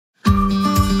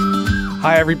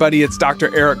Hi, everybody. It's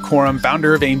Dr. Eric Corum,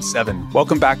 founder of AIM7.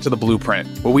 Welcome back to The Blueprint,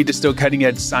 where we distill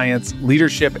cutting-edge science,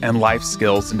 leadership, and life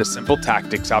skills into simple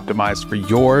tactics optimized for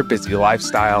your busy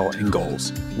lifestyle and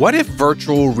goals. What if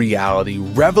virtual reality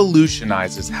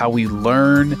revolutionizes how we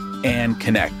learn and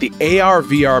connect? The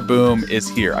AR/VR boom is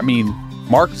here. I mean,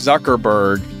 Mark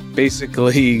Zuckerberg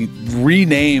basically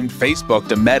renamed Facebook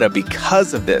to Meta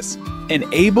because of this. And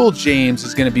Abel James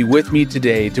is going to be with me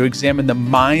today to examine the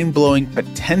mind-blowing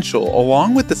potential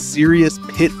along with the serious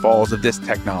pitfalls of this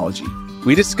technology.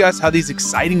 We discuss how these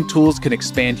exciting tools can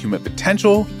expand human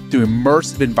potential through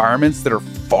immersive environments that are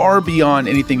far beyond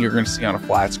anything you're going to see on a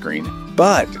flat screen.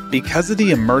 But because of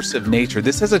the immersive nature,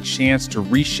 this has a chance to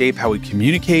reshape how we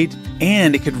communicate,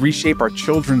 and it could reshape our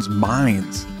children's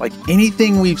minds like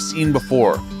anything we've seen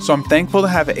before. So I'm thankful to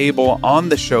have Abel on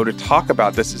the show to talk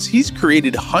about this, as he's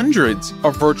created hundreds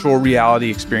of virtual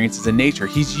reality experiences in nature.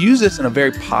 He's used this in a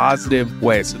very positive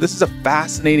way. So this is a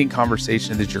fascinating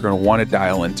conversation that you're going to want to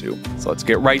dial into. So let's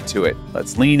get right to it.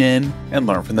 Let's lean in and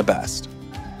learn from the best.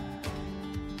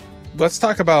 Let's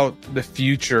talk about the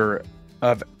future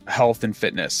of health and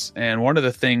fitness. And one of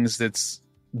the things that's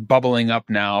bubbling up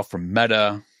now from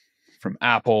Meta, from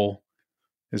Apple,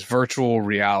 is virtual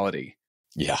reality.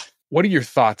 Yeah. What are your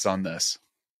thoughts on this?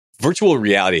 Virtual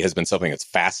reality has been something that's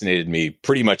fascinated me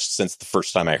pretty much since the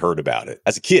first time I heard about it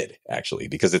as a kid, actually,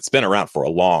 because it's been around for a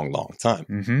long, long time.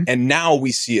 Mm-hmm. And now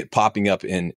we see it popping up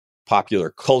in popular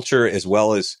culture, as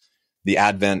well as the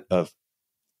advent of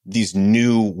these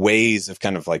new ways of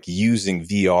kind of like using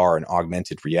VR and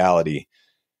augmented reality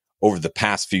over the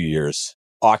past few years.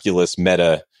 Oculus,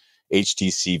 Meta,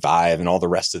 HTC Vive, and all the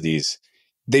rest of these,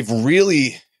 they've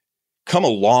really come a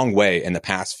long way in the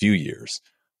past few years.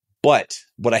 But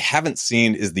what I haven't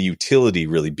seen is the utility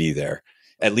really be there,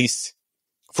 at least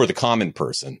for the common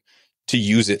person, to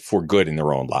use it for good in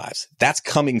their own lives. That's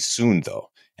coming soon,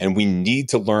 though. And we need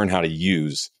to learn how to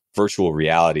use virtual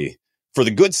reality for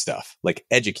the good stuff, like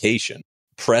education,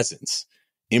 presence,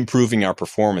 improving our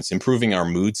performance, improving our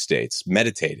mood states,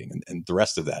 meditating, and the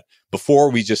rest of that,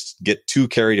 before we just get too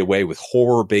carried away with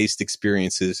horror-based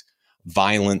experiences,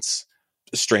 violence,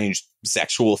 strange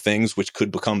sexual things, which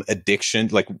could become addiction.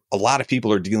 Like, a lot of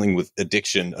people are dealing with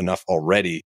addiction enough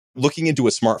already. Looking into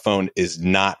a smartphone is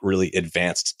not really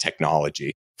advanced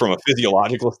technology from a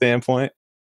physiological standpoint.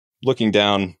 Looking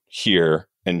down here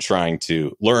and trying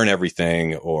to learn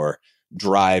everything or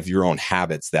drive your own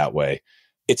habits that way,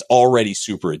 it's already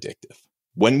super addictive.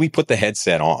 When we put the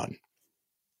headset on,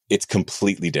 it's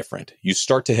completely different. You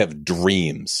start to have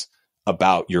dreams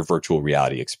about your virtual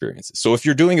reality experiences. So if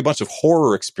you're doing a bunch of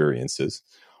horror experiences,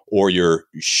 or you're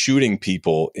shooting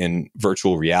people in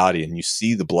virtual reality and you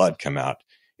see the blood come out,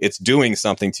 it's doing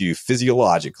something to you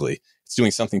physiologically. It's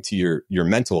doing something to your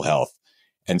mental health.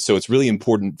 And so it's really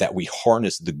important that we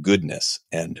harness the goodness.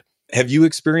 And have you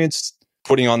experienced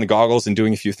putting on the goggles and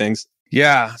doing a few things?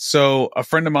 Yeah. So a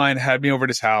friend of mine had me over at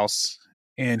his house,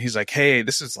 and he's like, hey,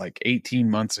 this is like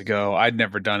 18 months ago. I'd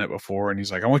never done it before. And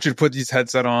he's like, I want you to put these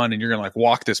headset on and you're going to like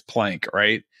walk this plank,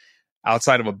 right?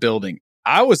 Outside of a building.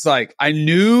 I was like, I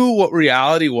knew what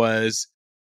reality was,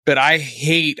 but I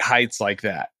hate heights like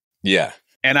that. Yeah.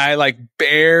 And I like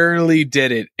barely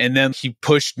did it. And then he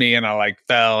pushed me and I like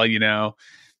fell,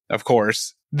 of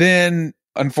course. Then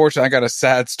unfortunately, I got a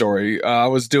sad story. I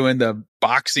was doing the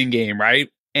boxing game, right?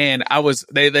 And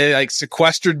they like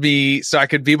sequestered me so I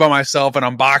could be by myself, and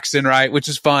I'm boxing, right? Which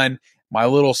is fun. My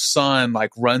little son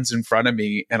like runs in front of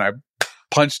me and I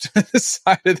punched the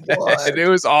side of the head. It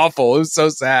was awful. It was so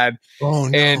sad. Oh,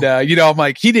 no. And, I'm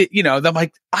like, he did, I'm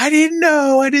like, I didn't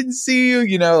know. I didn't see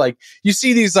you, like you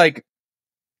see these like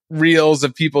reels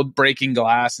of people breaking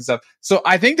glass and stuff. So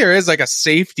I think there is like a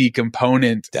safety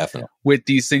component Definitely with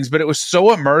these things, but it was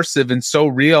so immersive and so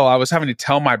real. I was having to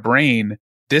tell my brain,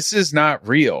 this is not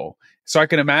real. So I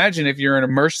can imagine if you're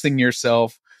immersing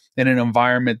yourself in an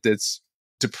environment that's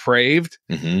depraved,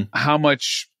 how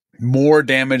much more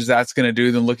damage that's going to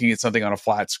do than looking at something on a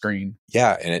flat screen.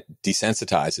 Yeah. And it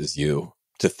desensitizes you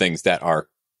to things that are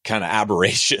kind of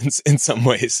aberrations in some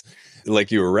ways, like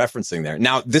you were referencing there.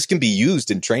 Now, this can be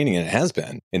used in training, and it has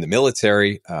been in the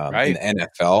military, right. In the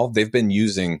NFL. They've been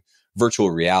using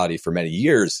virtual reality for many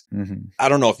years. I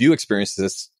don't know if you experienced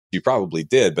this. You probably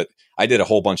did, but I did a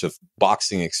whole bunch of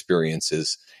boxing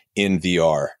experiences in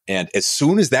VR. And as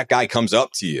soon as that guy comes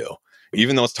up to you,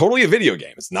 even though it's totally a video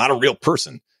game, it's not a real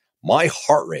person, my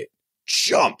heart rate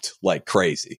jumped like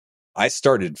crazy. I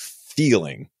started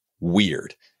feeling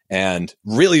weird. And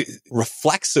really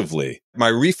reflexively, my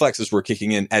reflexes were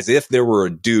kicking in as if there were a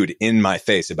dude in my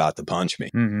face about to punch me.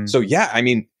 So yeah, I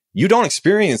mean, you don't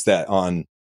experience that on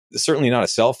certainly not a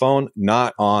cell phone,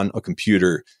 not on a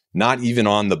computer, not even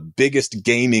on the biggest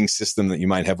gaming system that you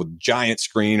might have with giant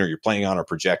screen or you're playing on a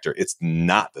projector. It's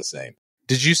not the same.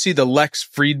 Did you see the Lex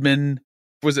Friedman?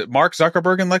 Was it Mark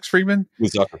Zuckerberg and Lex Friedman?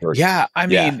 With Zuckerberg. Yeah. I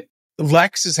mean,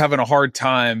 Lex is having a hard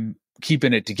time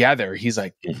keeping it together. He's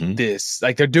like,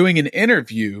 they're doing an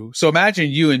interview. So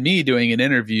imagine you and me doing an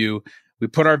interview. We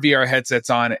put our VR headsets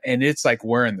on and it's like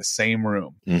we're in the same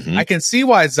room. I can see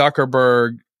why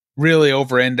Zuckerberg really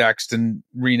over-indexed and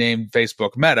renamed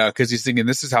Facebook Meta, because he's thinking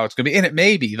this is how it's going to be. And it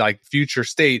may be like future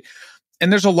state.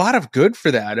 And there's a lot of good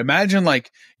for that. Imagine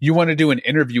like you want to do an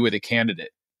interview with a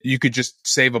candidate. You could just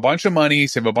save a bunch of money,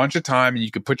 save a bunch of time, and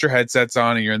you could put your headsets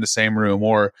on and you're in the same room.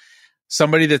 Or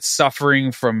somebody that's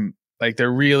suffering from, like,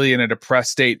 they're really in a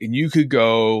depressed state, and you could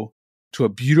go to a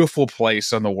beautiful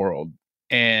place on the world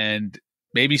and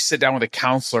maybe sit down with a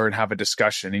counselor and have a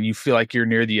discussion, and you feel like you're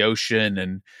near the ocean.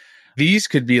 And these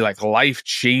could be like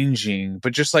life-changing,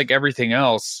 but just like everything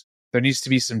else, there needs to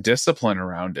be some discipline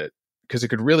around it because it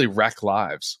could really wreck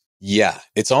lives. Yeah,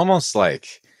 it's almost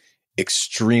like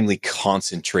extremely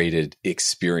concentrated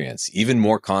experience, even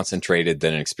more concentrated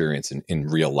than an experience in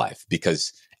real life,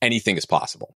 because anything is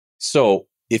possible. So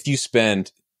if you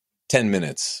spend 10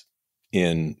 minutes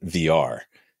in VR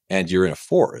and you're in a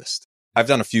forest, I've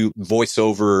done a few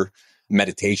voiceover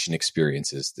meditation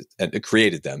experiences and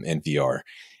created them in VR.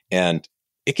 And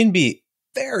it can be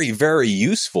very, very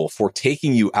useful for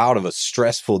taking you out of a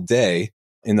stressful day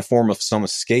in the form of some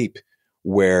escape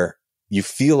where you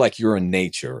feel like you're in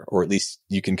nature, or at least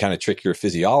you can kind of trick your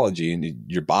physiology and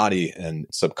your body and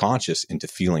subconscious into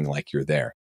feeling like you're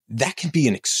there. That can be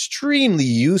an extremely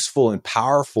useful and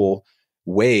powerful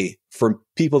way for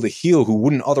people to heal who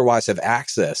wouldn't otherwise have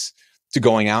access to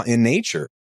going out in nature.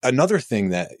 Another thing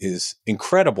that is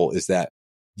incredible is that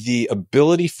the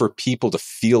ability for people to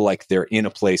feel like they're in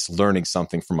a place learning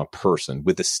something from a person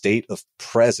with the state of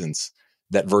presence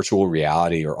that virtual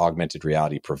reality or augmented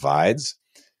reality provides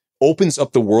opens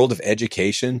up the world of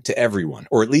education to everyone,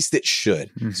 or at least it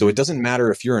should. So it doesn't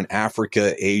matter if you're in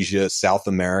Africa, Asia, South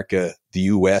America, the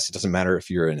US, it doesn't matter if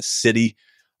you're in a city,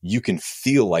 you can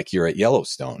feel like you're at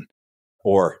Yellowstone.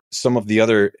 Or some of the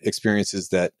other experiences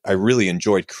that I really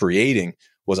enjoyed creating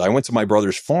was I went to my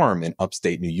brother's farm in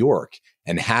upstate New York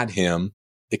and had him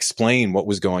explain what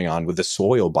was going on with the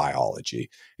soil biology,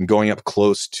 and going up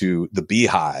close to the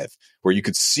beehive where you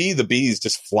could see the bees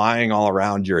just flying all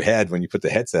around your head when you put the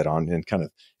headset on, and kind of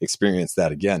experience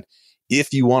that again.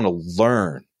 If you want to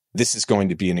learn, this is going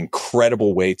to be an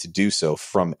incredible way to do so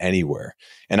from anywhere.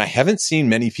 And I haven't seen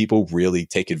many people really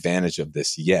take advantage of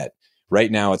this yet.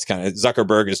 Right now, it's kind of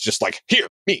Zuckerberg is just like, here,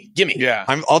 gimme. Yeah.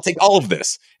 I'll take all of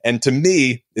this. And to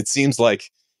me, it seems like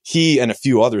he and a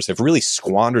few others have really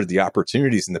squandered the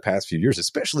opportunities in the past few years,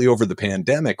 especially over the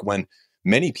pandemic, when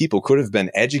many people could have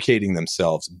been educating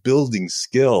themselves, building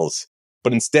skills,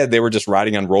 but instead they were just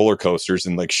riding on roller coasters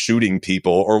and like shooting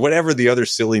people or whatever the other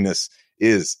silliness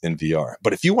is in VR.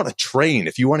 But if you want to train,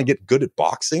 if you want to get good at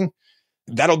boxing,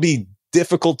 that'll be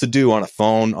difficult to do on a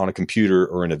phone, on a computer,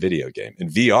 or in a video game. In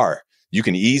VR, you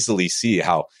can easily see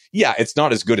how, yeah, it's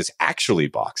not as good as actually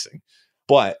boxing,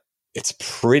 but it's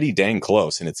pretty dang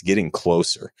close, and it's getting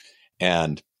closer.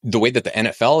 And the way that the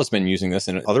NFL has been using this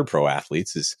and other pro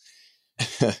athletes is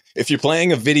if you're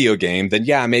playing a video game, then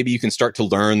yeah, maybe you can start to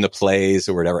learn the plays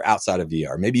or whatever outside of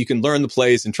VR. Maybe you can learn the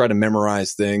plays and try to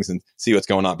memorize things and see what's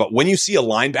going on. But when you see a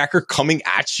linebacker coming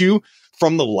at you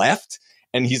from the left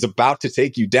and he's about to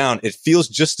take you down, it feels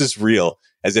just as real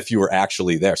as if you were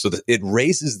actually there. So that it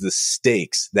raises the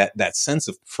stakes, that sense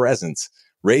of presence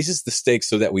raises the stakes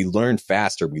so that we learn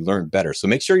faster, we learn better. So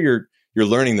make sure you're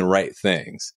learning the right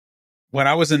things. When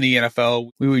I was in the NFL,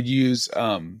 we would use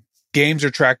games are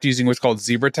tracked using what's called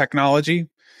Zebra technology.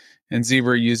 And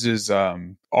Zebra uses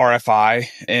RFI,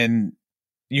 and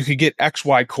you could get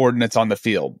XY coordinates on the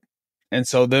field. And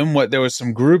so then what there was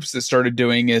some groups that started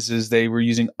doing is they were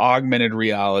using augmented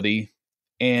reality.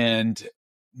 And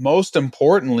most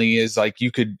importantly is like you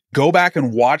could go back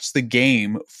and watch the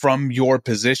game from your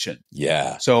position.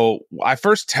 Yeah. So I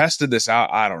first tested this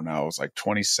out. I don't know. It was like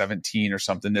 2017 or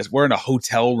something. We're in a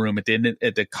hotel room at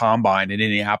the combine in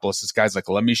Indianapolis. This guy's like,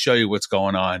 let me show you what's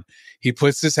going on. He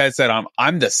puts his headset on.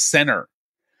 I'm the center.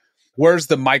 Where's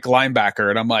the Mike linebacker?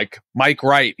 And I'm like, Mike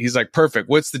right. He's like, perfect.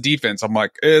 What's the defense? I'm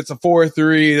like, it's a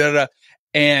 4-3.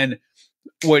 And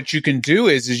what you can do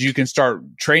is you can start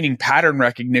training pattern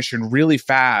recognition really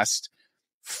fast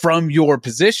from your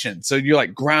position. So you're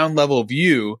like ground level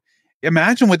view.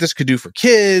 Imagine what this could do for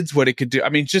kids, what it could do. I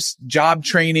mean, just job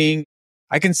training.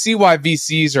 I can see why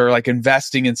VCs are like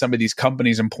investing in some of these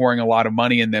companies and pouring a lot of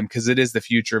money in them because it is the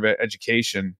future of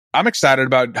education. I'm excited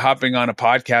about hopping on a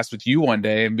podcast with you one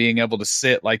day and being able to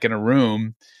sit like in a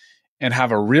room and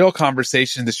have a real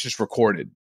conversation that's just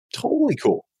recorded. Totally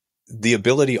cool. The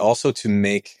ability also to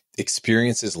make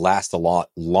experiences last a lot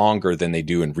longer than they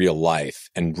do in real life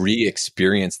and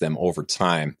re-experience them over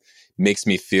time makes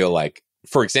me feel like,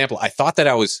 for example, I thought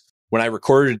that when I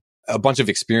recorded a bunch of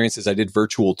experiences, I did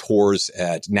virtual tours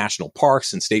at national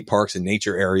parks and state parks and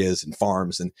nature areas and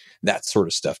farms and that sort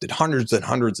of stuff. Did hundreds and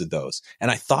hundreds of those.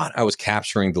 And I thought I was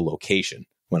capturing the location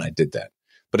when I did that.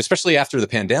 But especially after the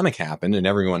pandemic happened and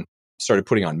everyone started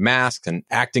putting on masks and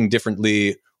acting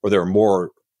differently, or there were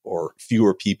more or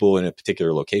fewer people in a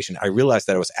particular location, I realized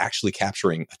that I was actually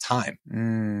capturing a time,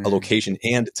 a location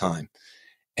and a time.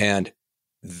 And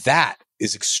that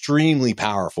is extremely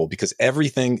powerful because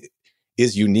everything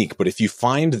is unique. But if you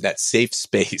find that safe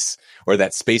space or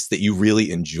that space that you really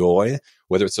enjoy,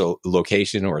 whether it's a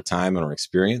location or a time or an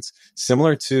experience,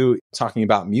 similar to talking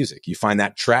about music, you find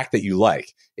that track that you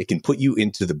like, it can put you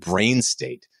into the brain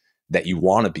state that you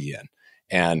want to be in.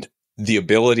 And the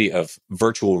ability of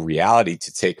virtual reality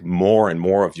to take more and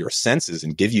more of your senses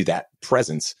and give you that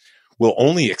presence will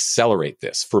only accelerate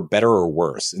this for better or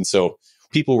worse. And so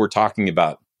people were talking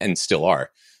about, and still are,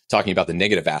 talking about the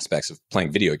negative aspects of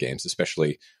playing video games,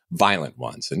 especially violent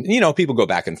ones. And, people go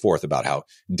back and forth about how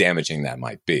damaging that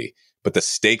might be. But the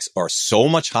stakes are so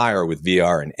much higher with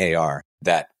VR and AR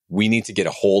that we need to get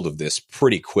a hold of this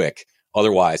pretty quick.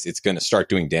 Otherwise, it's going to start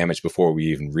doing damage before we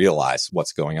even realize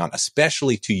what's going on,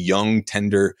 especially to young,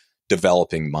 tender,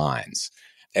 developing minds.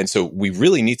 And so we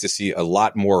really need to see a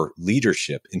lot more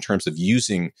leadership in terms of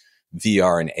using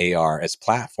VR and AR as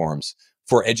platforms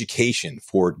for education,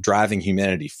 for driving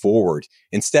humanity forward,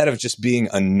 instead of just being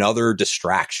another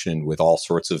distraction with all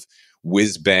sorts of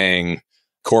whiz-bang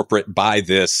corporate buy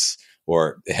this,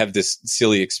 or have this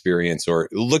silly experience, or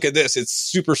look at this, it's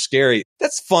super scary.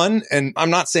 That's fun. And I'm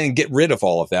not saying get rid of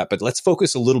all of that, but let's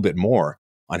focus a little bit more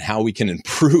on how we can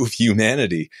improve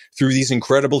humanity through these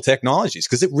incredible technologies,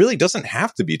 because it really doesn't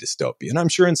have to be dystopian. I'm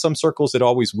sure in some circles it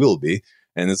always will be.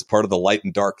 And it's part of the light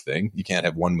and dark thing. You can't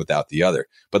have one without the other.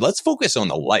 But let's focus on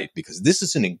the light, because this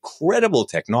is an incredible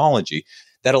technology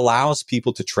that allows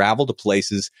people to travel to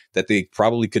places that they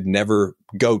probably could never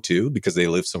go to because they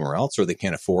live somewhere else, or they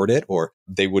can't afford it, or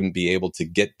they wouldn't be able to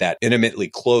get that intimately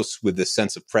close with this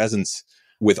sense of presence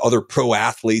with other pro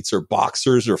athletes or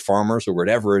boxers or farmers or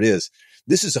whatever it is.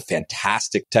 This is a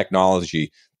fantastic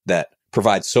technology that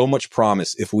provides so much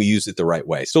promise if we use it the right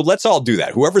way. So let's all do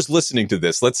that. Whoever's listening to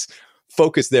this, let's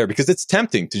focus there, because it's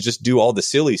tempting to just do all the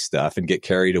silly stuff and get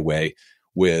carried away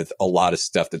with a lot of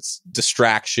stuff that's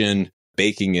distraction,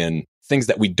 baking in things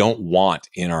that we don't want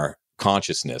in our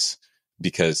consciousness.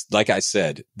 Because like I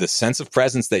said, the sense of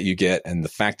presence that you get and the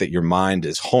fact that your mind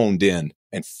is honed in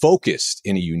and focused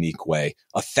in a unique way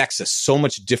affects us so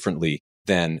much differently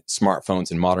than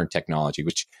smartphones and modern technology,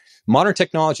 which modern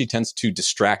technology tends to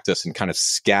distract us and kind of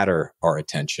scatter our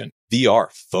attention.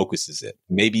 VR focuses it,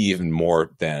 maybe even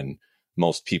more than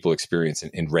most people experience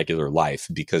in regular life,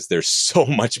 because there's so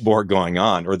much more going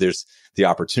on, or there's the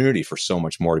opportunity for so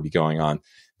much more to be going on,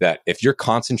 that if you're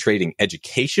concentrating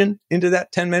education into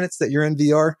that 10 minutes that you're in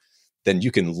VR, then you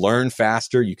can learn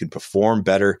faster, you can perform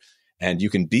better, and you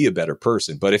can be a better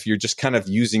person. But if you're just kind of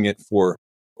using it for,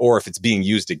 or if it's being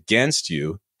used against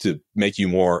you to make you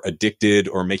more addicted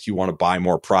or make you want to buy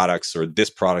more products or this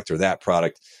product or that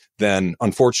product, then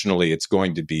unfortunately it's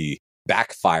going to be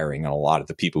backfiring on a lot of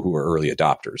the people who are early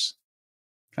adopters.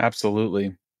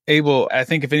 Absolutely. Abel, I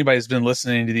think if anybody's been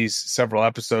listening to these several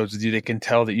episodes with you, they can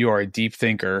tell that you are a deep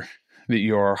thinker, that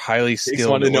you are highly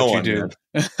skilled at what you do.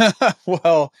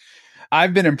 Well,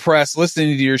 I've been impressed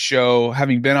listening to your show,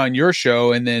 having been on your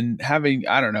show, and then having,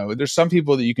 I don't know, there's some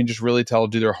people that you can just really tell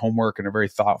do their homework and are very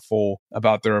thoughtful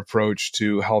about their approach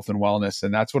to health and wellness.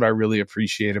 And that's what I really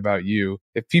appreciate about you.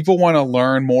 If people want to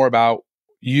learn more about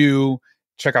you,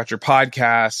 check out your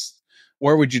podcast,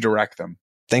 where would you direct them?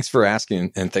 Thanks for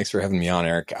asking, and thanks for having me on,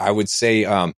 Eric. I would say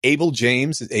Abel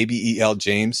James,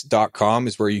 ABELJames.com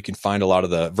is where you can find a lot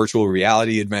of the virtual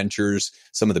reality adventures,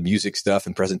 some of the music stuff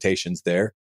and presentations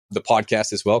there. The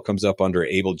podcast as well comes up under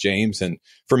Abel James. And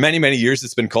for many, many years,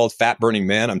 it's been called Fat Burning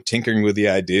Man. I'm tinkering with the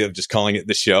idea of just calling it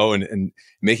the show and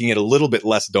making it a little bit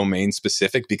less domain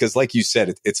specific, because like you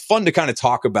said, it's fun to kind of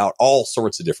talk about all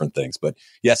sorts of different things. But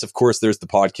yes, of course, there's the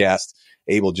podcast,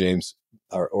 Abel James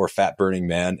or Fat Burning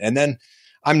Man. And then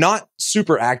I'm not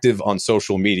super active on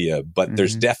social media, but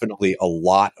there's definitely a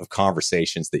lot of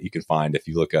conversations that you can find if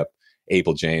you look up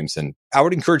Abel James. And I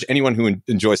would encourage anyone who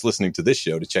enjoys listening to this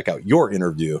show to check out your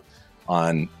interview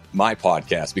on my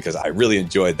podcast, because I really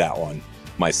enjoyed that one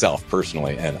myself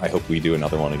personally. And I hope we do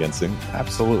another one again soon.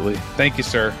 Absolutely. Thank you,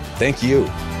 sir. Thank you.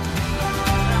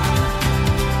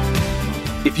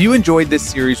 If you enjoyed this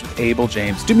series with Abel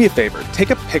James, do me a favor, take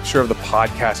a picture of the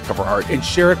podcast cover art and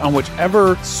share it on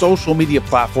whichever social media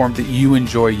platform that you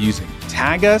enjoy using.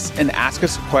 Tag us and ask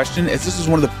us a question, as this is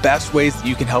one of the best ways that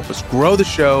you can help us grow the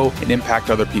show and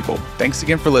impact other people. Thanks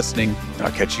again for listening, and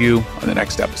I'll catch you on the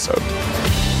next episode.